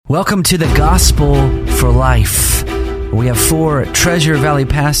Welcome to the Gospel for Life. We have 4 Treasure Valley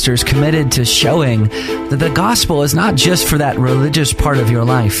pastors committed to showing that the gospel is not just for that religious part of your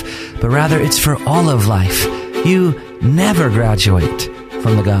life, but rather it's for all of life. You never graduate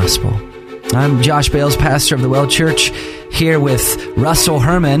from the gospel. I'm Josh Bales, pastor of the Well Church, here with Russell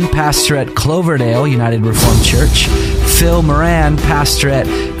Herman, pastor at Cloverdale United Reformed Church, Phil Moran, pastor at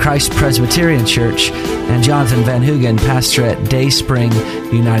Christ Presbyterian Church, and Jonathan Van Hoogen, pastor at Dayspring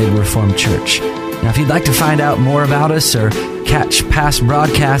United Reformed Church. Now, if you'd like to find out more about us or catch past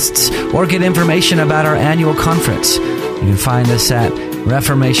broadcasts or get information about our annual conference, you can find us at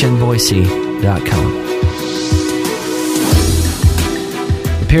reformationboise.com.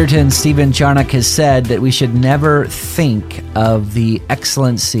 The Puritan Stephen Charnock has said that we should never think of the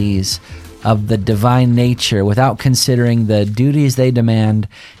excellencies of the divine nature without considering the duties they demand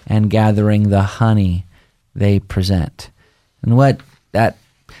and gathering the honey they present. And what that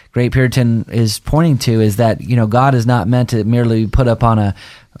great Puritan is pointing to is that, God is not meant to merely be put up on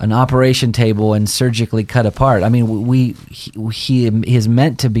an operation table and surgically cut apart. I mean, he is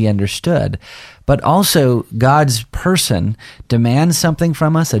meant to be understood, but also God's person demands something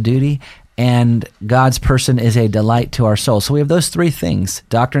from us, a duty, and God's person is a delight to our soul. So we have those 3 things: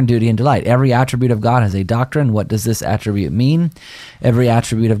 doctrine, duty, and delight. Every attribute of God has a doctrine. What does this attribute mean? Every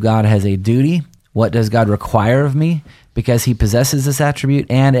attribute of God has a duty. What does God require of me? Because he possesses this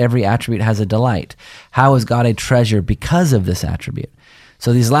attribute, and every attribute has a delight. How is God a treasure because of this attribute?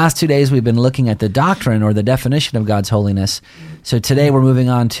 So these last 2 days, we've been looking at the doctrine or the definition of God's holiness. So today we're moving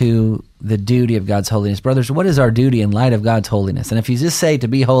on to the duty of God's holiness. Brothers, what is our duty in light of God's holiness? And if you just say to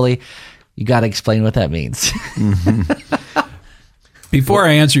be holy, you got to explain what that means. Before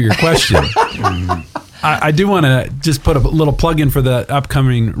I answer your question, I do want to just put a little plug in for the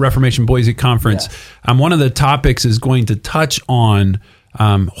upcoming Reformation Boise Conference. Yeah. One of the topics is going to touch on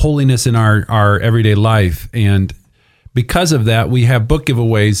holiness in our everyday life. And because of that, we have book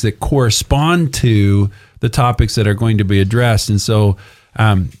giveaways that correspond to the topics that are going to be addressed. And so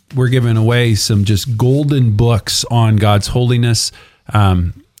we're giving away some just golden books on God's holiness.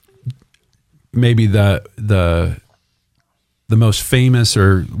 Maybe the most famous,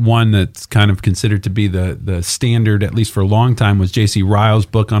 or one that's kind of considered to be the standard, at least for a long time, was J.C. Ryle's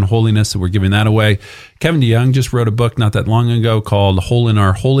book on holiness. So we're giving that away. Kevin DeYoung just wrote a book not that long ago called Hole in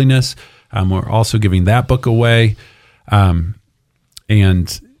Our Holiness. We're also giving that book away. And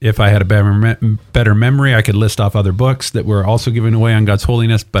if I had a better memory, I could list off other books that we're also giving away on God's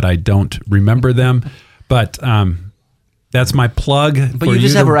holiness, but I don't remember them. But that's my plug. But you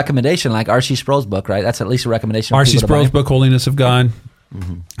just have a recommendation, like R.C. Sproul's book, right? That's at least a recommendation. R.C. Sproul's book, Holiness of God.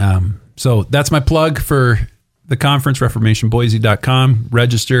 Mm-hmm. So that's my plug for the conference, reformationboise.com.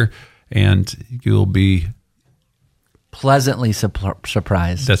 Register, and you'll be pleasantly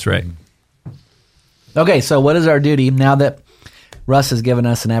surprised. That's right. Okay, so what is our duty now that Russ has given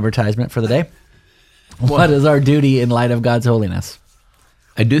us an advertisement for the day? What is our duty in light of God's holiness?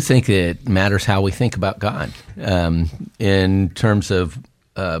 I do think it matters how we think about God. In terms of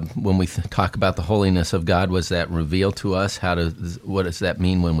when we talk about the holiness of God, was that revealed to us? What does that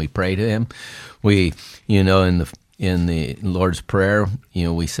mean when we pray to Him? We, in the Lord's Prayer,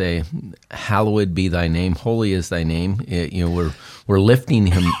 we say, "Hallowed be Thy name, holy is Thy name." We're lifting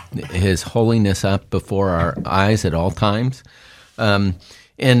His holiness up before our eyes at all times, and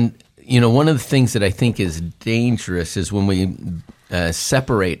one of the things that I think is dangerous is when we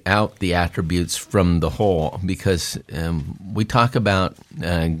separate out the attributes from the whole, because we talk about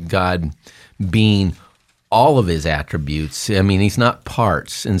God being all of His attributes. I mean, He's not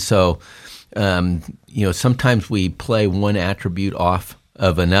parts. And so, sometimes we play one attribute off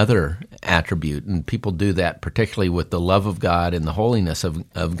of another attribute, and people do that particularly with the love of God and the holiness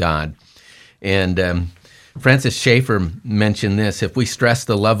of God. And Francis Schaeffer mentioned this: if we stress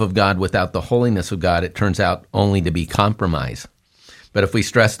the love of God without the holiness of God, it turns out only to be compromise. But if we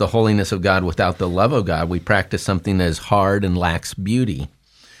stress the holiness of God without the love of God, we practice something that is hard and lacks beauty.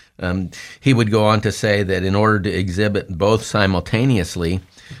 He would go on to say that in order to exhibit both simultaneously,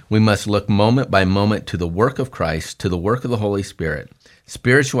 we must look moment by moment to the work of Christ, to the work of the Holy Spirit.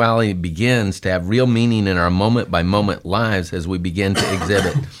 Spirituality begins to have real meaning in our moment-by-moment lives as we begin to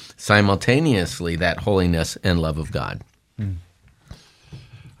exhibit simultaneously that holiness and love of God.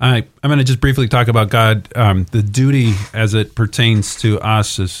 I'm going to just briefly talk about God, the duty as it pertains to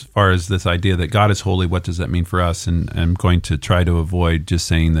us as far as this idea that God is holy. What does that mean for us? And I'm going to try to avoid just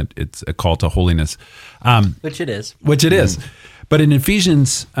saying that it's a call to holiness. Which it is. But in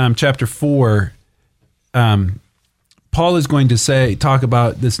Ephesians chapter 4, Paul is going to talk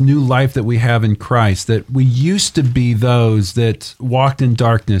about this new life that we have in Christ, that we used to be those that walked in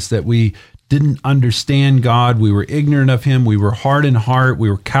darkness, that we didn't understand God, we were ignorant of him, we were hard in heart, we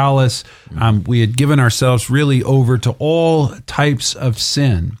were callous, we had given ourselves really over to all types of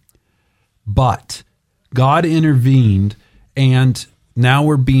sin. But God intervened, and now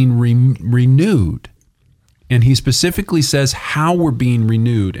we're being renewed. And he specifically says how we're being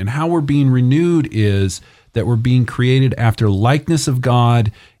renewed. And how we're being renewed is that we're being created after likeness of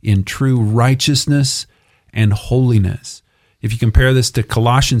God in true righteousness and holiness. If you compare this to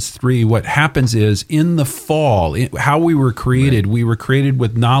Colossians 3, what happens is in the fall, how we were created, we were created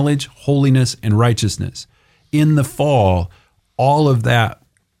with knowledge, holiness, and righteousness. In the fall, all of that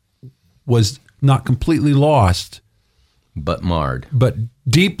was not completely lost, but marred, but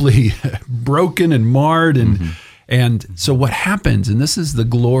deeply broken and marred. And so what happens, and this is the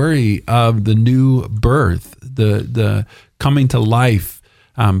glory of the new birth, the coming to life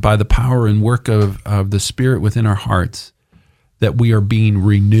by the power and work of the Spirit within our hearts, that we are being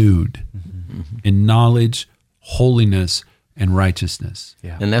renewed in knowledge, holiness, and righteousness.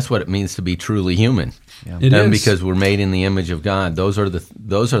 Yeah. And that's what it means to be truly human. Yeah. It is. Because we're made in the image of God. Those are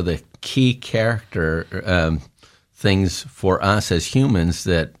the key character things for us as humans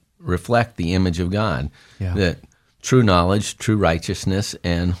that reflect the image of God. Yeah. That true knowledge, true righteousness,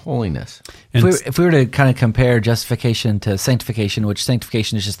 and holiness. And if we were to kind of compare justification to sanctification, which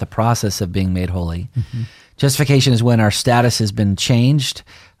sanctification is just the process of being made holy. Justification is when our status has been changed,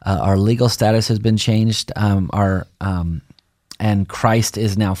 our legal status has been changed, and Christ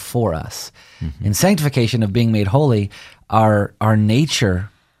is now for us. In sanctification of being made holy, our nature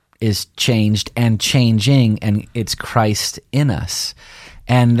is changed and changing, and it's Christ in us.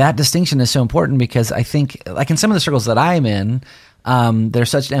 And that distinction is so important because I think, like in some of the circles that I'm in, there's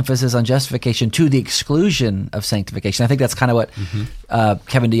such an emphasis on justification to the exclusion of sanctification. I think that's kind of what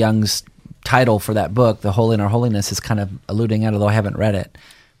Kevin DeYoung's title for that book, The Holy in Our Holiness, is kind of alluding at, although I haven't read it.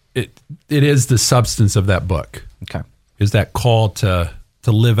 It is the substance of that book. Okay. Is that call to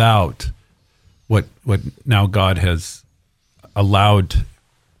live out what now God has allowed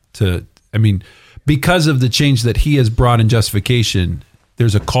to, because of the change that he has brought in justification,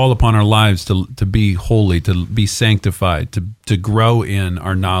 there's a call upon our lives to be holy, to be sanctified, to grow in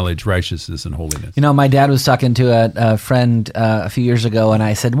our knowledge, righteousness, and holiness. My dad was talking to a friend a few years ago, and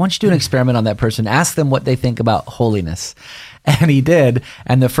I said, why don't you do an experiment on that person? Ask them what they think about holiness. And he did,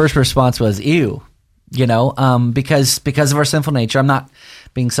 and the first response was, ew. Because of our sinful nature. I'm not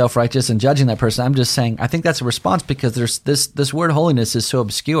being self-righteous and judging that person. I'm just saying I think that's a response because there's this word holiness is so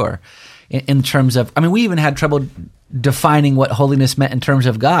obscure in terms of, we even had trouble defining what holiness meant in terms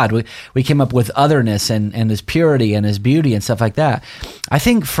of God. We came up with otherness and his purity and his beauty and stuff like that. I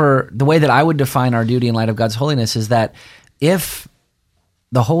think for the way that I would define our duty in light of God's holiness is that if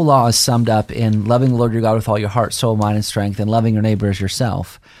the whole law is summed up in loving the Lord your God with all your heart, soul, mind, and strength, and loving your neighbor as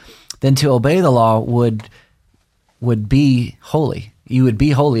yourself, then to obey the law would be holy. You would be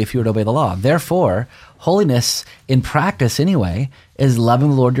holy if you would obey the law. Therefore, holiness in practice anyway is loving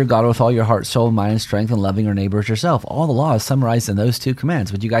the Lord your God with all your heart, soul, mind, and strength, and loving your neighbor as yourself. All the law is summarized in those two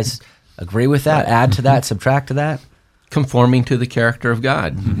commands. Would you guys agree with that? Add to that? Subtract to that? Conforming to the character of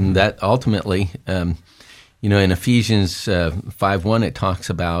God. And that ultimately, in Ephesians 5:1, it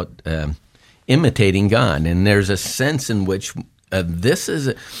talks about imitating God. And there's a sense in which this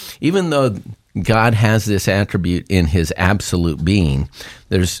is, even though God has this attribute in his absolute being,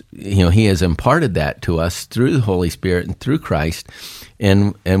 there's, he has imparted that to us through the Holy Spirit and through Christ,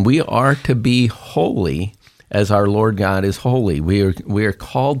 and we are to be holy as our Lord God is holy. We are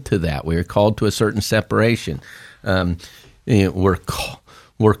called to that. We are called to a certain separation. We're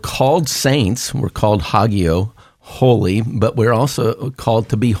called saints. We're called hagio, holy, but we're also called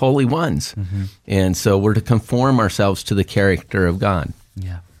to be holy ones. And so we're to conform ourselves to the character of God.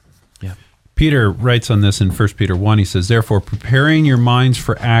 Yeah. Peter writes on this in 1 Peter 1. He says, therefore, preparing your minds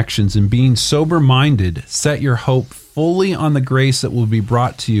for actions and being sober-minded, set your hope fully on the grace that will be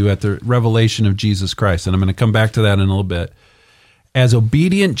brought to you at the revelation of Jesus Christ. And I'm going to come back to that in a little bit. As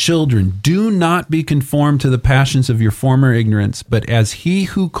obedient children, do not be conformed to the passions of your former ignorance, but as he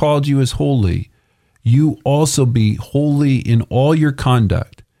who called you is holy, you also be holy in all your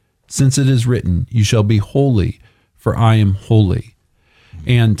conduct, since it is written, you shall be holy, for I am holy.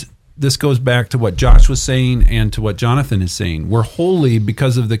 And this goes back to what Josh was saying and to what Jonathan is saying. We're holy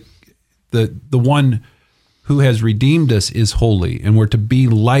because of the one who has redeemed us is holy, and we're to be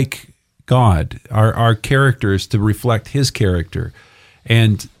like God. Our character is to reflect his character.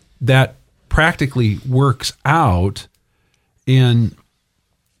 And that practically works out in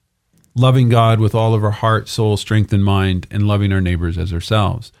loving God with all of our heart, soul, strength, and mind, and loving our neighbors as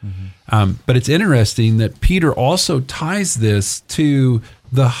ourselves. But it's interesting that Peter also ties this to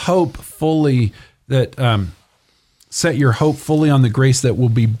the hope fully that set your hope fully on the grace that will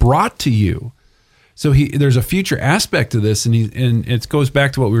be brought to you. So there's a future aspect to this, and it goes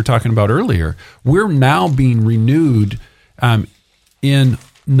back to what we were talking about earlier. We're now being renewed in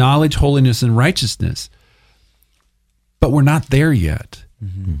knowledge, holiness, and righteousness, but we're not there yet.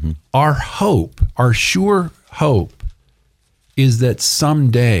 Our hope, our sure hope, is that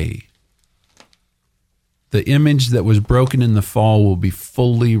someday the image that was broken in the fall will be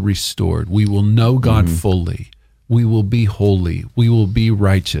fully restored. We will know God fully. We will be holy. We will be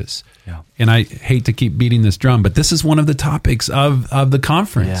righteous. Yeah. And I hate to keep beating this drum, but this is one of the topics of the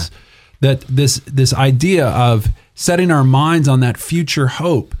conference. Yeah. That this idea of setting our minds on that future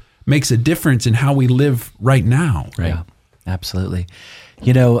hope makes a difference in how we live right now. Right. Yeah, absolutely.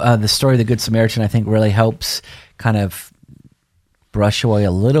 The story of the Good Samaritan, I think, really helps kind of brush away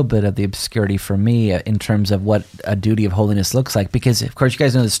a little bit of the obscurity for me in terms of what a duty of holiness looks like. Because, of course, you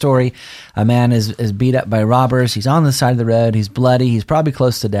guys know the story. A man is beat up by robbers. He's on the side of the road. He's bloody. He's probably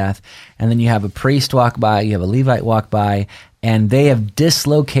close to death. And then you have a priest walk by. You have a Levite walk by. And they have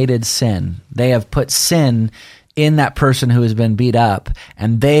dislocated sin. They have put sin in that person who has been beat up,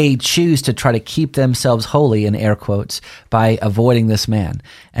 and they choose to try to keep themselves holy, in air quotes, by avoiding this man.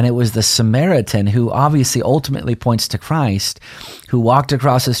 And it was the Samaritan, who obviously ultimately points to Christ, who walked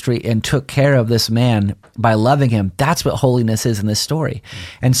across the street and took care of this man by loving him. That's what holiness is in this story.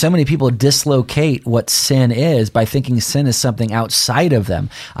 And so many people dislocate what sin is by thinking sin is something outside of them.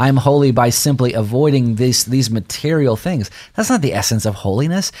 I'm holy by simply avoiding these material things. That's not the essence of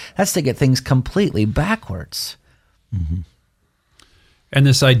holiness. That's to get things completely backwards. And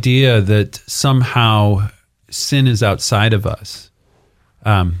this idea that somehow sin is outside of us.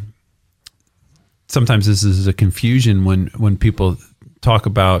 Sometimes this is a confusion when people talk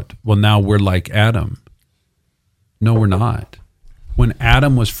about, well, now we're like Adam. No, we're not. When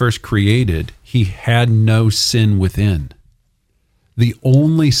Adam was first created, he had no sin within. The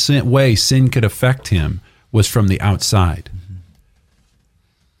only way sin could affect him was from the outside.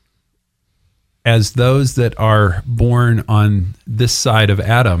 As those that are born on this side of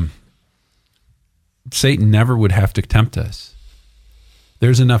Adam, Satan never would have to tempt us.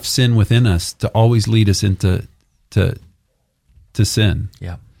 There's enough sin within us to always lead us into sin.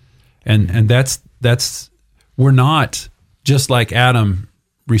 Yeah. And that's we're not just like Adam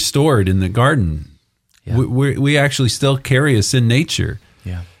restored in the garden. Yeah. We actually still carry a sin nature.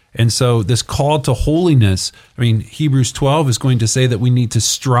 Yeah. And so this call to holiness, Hebrews 12 is going to say that we need to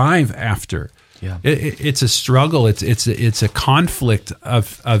strive after. Yeah. It's a struggle. It's a conflict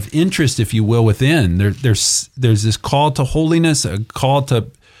of interest, if you will, within. There's this call to holiness, a call to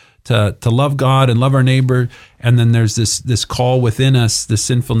love God and love our neighbor, and then there's this call within us, the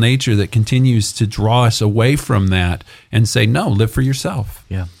sinful nature that continues to draw us away from that and say, no, live for yourself.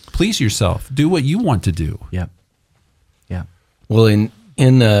 Yeah. Please yourself. Do what you want to do. Yeah. Yeah. Well,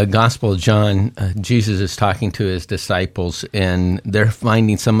 in the Gospel of John, Jesus is talking to his disciples, and they're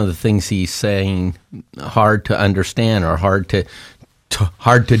finding some of the things he's saying hard to understand or hard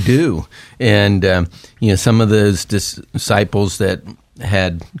to do. And some of those disciples that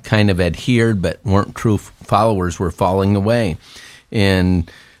had kind of adhered but weren't true followers were falling away. And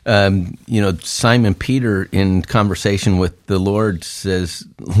Simon Peter, in conversation with the Lord, says,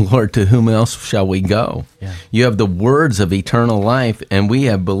 Lord, to whom else shall we go? Yeah. You have the words of eternal life, and we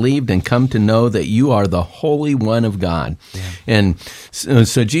have believed and come to know that you are the Holy One of God. Yeah. And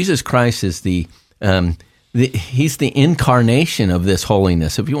so Jesus Christ is he's the incarnation of this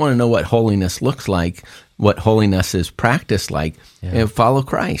holiness. If you want to know what holiness looks like, what holiness is practiced like, follow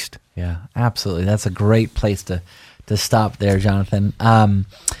Christ. Yeah, absolutely. That's a great place to stop there, Jonathan.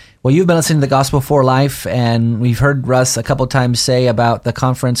 Well, you've been listening to the Gospel for Life, and we've heard Russ a couple times say about the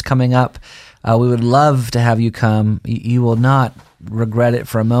conference coming up. We would love to have you come. You will not regret it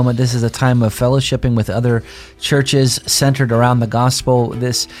for a moment. This is a time of fellowshipping with other churches centered around the gospel.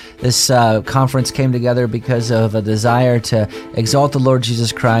 This conference came together because of a desire to exalt the Lord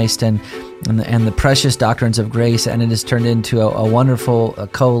Jesus Christ and the precious doctrines of grace, and it has turned into a wonderful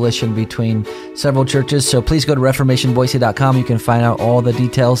coalition between several churches. So please go to reformationboise.com. You can find out all the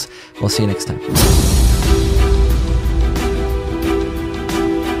details. We'll see you next time.